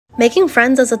Making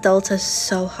friends as adults is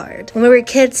so hard. When we were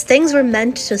kids, things were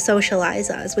meant to socialize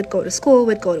us. We'd go to school,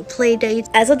 we'd go to play dates.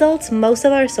 As adults, most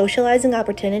of our socializing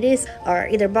opportunities are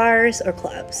either bars or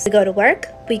clubs. We go to work,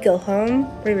 we go home,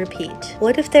 we repeat.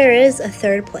 What if there is a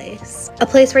third place? A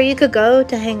place where you could go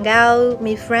to hang out,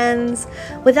 meet friends,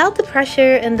 without the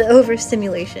pressure and the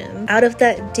overstimulation. Out of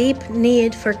that deep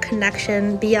need for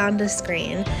connection beyond the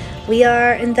screen, we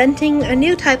are inventing a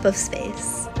new type of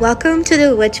space. Welcome to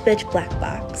the Witch Bitch Black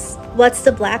Box. What's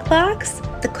the black box?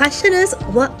 The question is,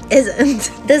 what isn't?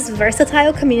 This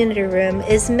versatile community room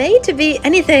is made to be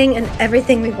anything and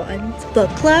everything we want. Book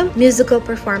club, musical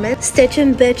performance, Stitch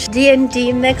and Bitch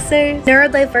D&D mixers,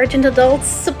 neurodivergent adults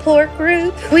support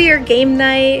group, queer game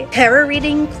night, tarot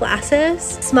reading classes,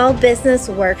 small business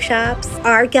workshops,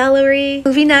 art gallery,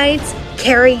 movie nights,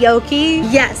 karaoke.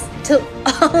 Yes, to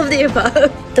all of the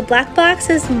above. The Black Box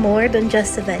is more than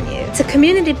just a venue. It's a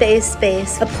community-based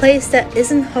space, a place that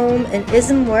isn't home and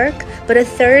isn't work, but a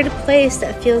third place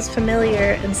that feels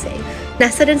familiar and safe.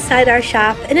 Nested inside our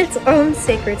shop in its own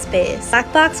sacred space,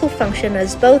 Black Box will function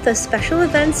as both a special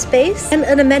event space and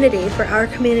an amenity for our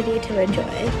community to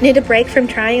enjoy. Need a break from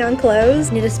trying on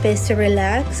clothes? Need a space to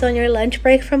relax on your lunch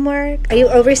break from work? Are you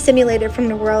overstimulated from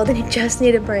the world and you just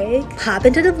need a break? Hop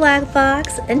into the Black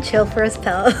Box and chill for a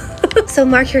spell. So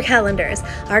mark your calendars.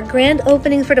 Our grand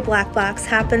opening for the Black Box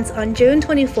happens on June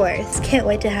 24th. Can't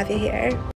wait to have you here.